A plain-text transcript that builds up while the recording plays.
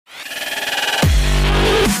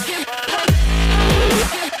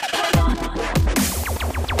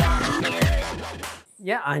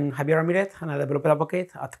Yeah, I'm Javier Ramirez, and I'm a developer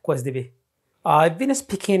advocate at QuestDB. I've been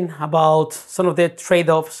speaking about some of the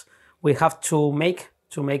trade-offs we have to make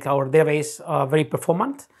our database very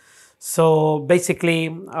performant. So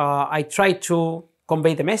basically, I try to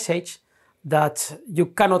convey the message that you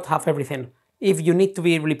cannot have everything. If you need to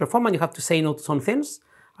be really performant, you have to say no to some things,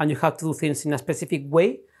 and you have to do things in a specific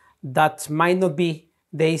way that might not be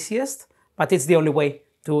the easiest, but it's the only way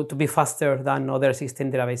to be faster than other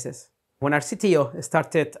existing databases. When our CTO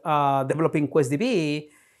started developing QuestDB,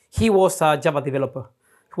 he was a Java developer.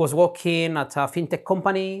 He was working at a fintech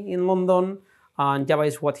company in London, and Java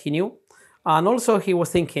is what he knew. And also he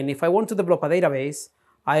was thinking, if I want to develop a database,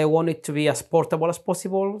 I want it to be as portable as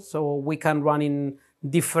possible, so we can run in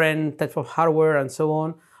different types of hardware and so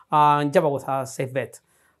on. And Java was a safe bet.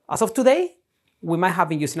 As of today, we might have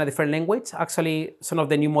been using a different language. Actually, some of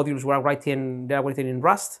the new modules they are writing in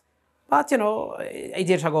Rust. But 8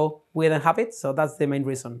 years ago, we didn't have it, so that's the main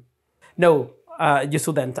reason. No, you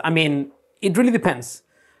shouldn't. I mean, it really depends.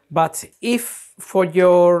 But if for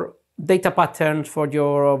your data patterns, for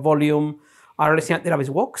your volume, a relational database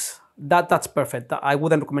works, that's perfect. I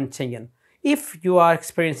wouldn't recommend changing. If you are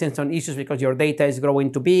experiencing some issues because your data is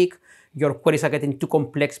growing too big, your queries are getting too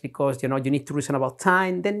complex because you need to reason about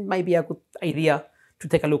time, then it might be a good idea to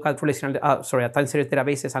take a look at time series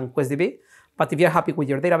databases and QuestDB. But if you're happy with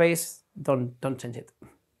your database, don't change it.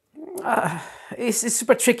 It's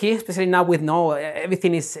super tricky, especially now with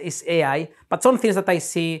everything is AI. But some things that I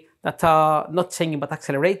see that are not changing but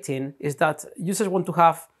accelerating is that users want to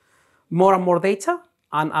have more and more data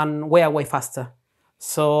and way faster.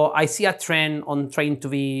 So I see a trend on trying to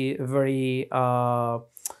be very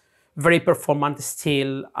performant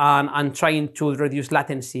still and trying to reduce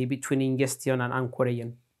latency between ingestion and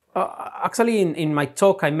querying. Actually, in my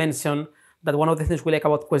talk, I mentioned that one of the things we like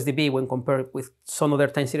about QuestDB when compared with some other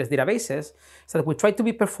time series databases is that we try to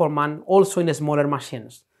be performant also in smaller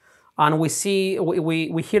machines. And we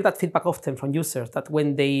hear that feedback often from users that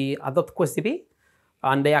when they adopt QuestDB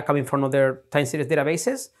and they are coming from other time series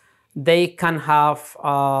databases, they can have,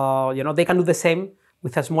 they can do the same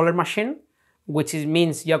with a smaller machine, which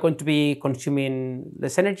means you're going to be consuming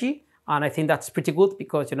less energy. And I think that's pretty good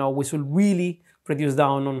because, we should really reduce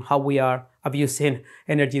down on how we are abusing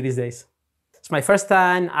energy these days. It's my first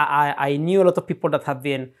time. I knew a lot of people that have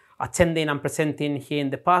been attending and presenting here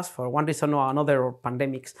in the past for one reason or another, or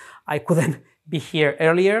pandemics. I couldn't be here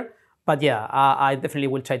earlier, but yeah, I definitely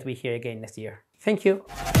will try to be here again next year. Thank you.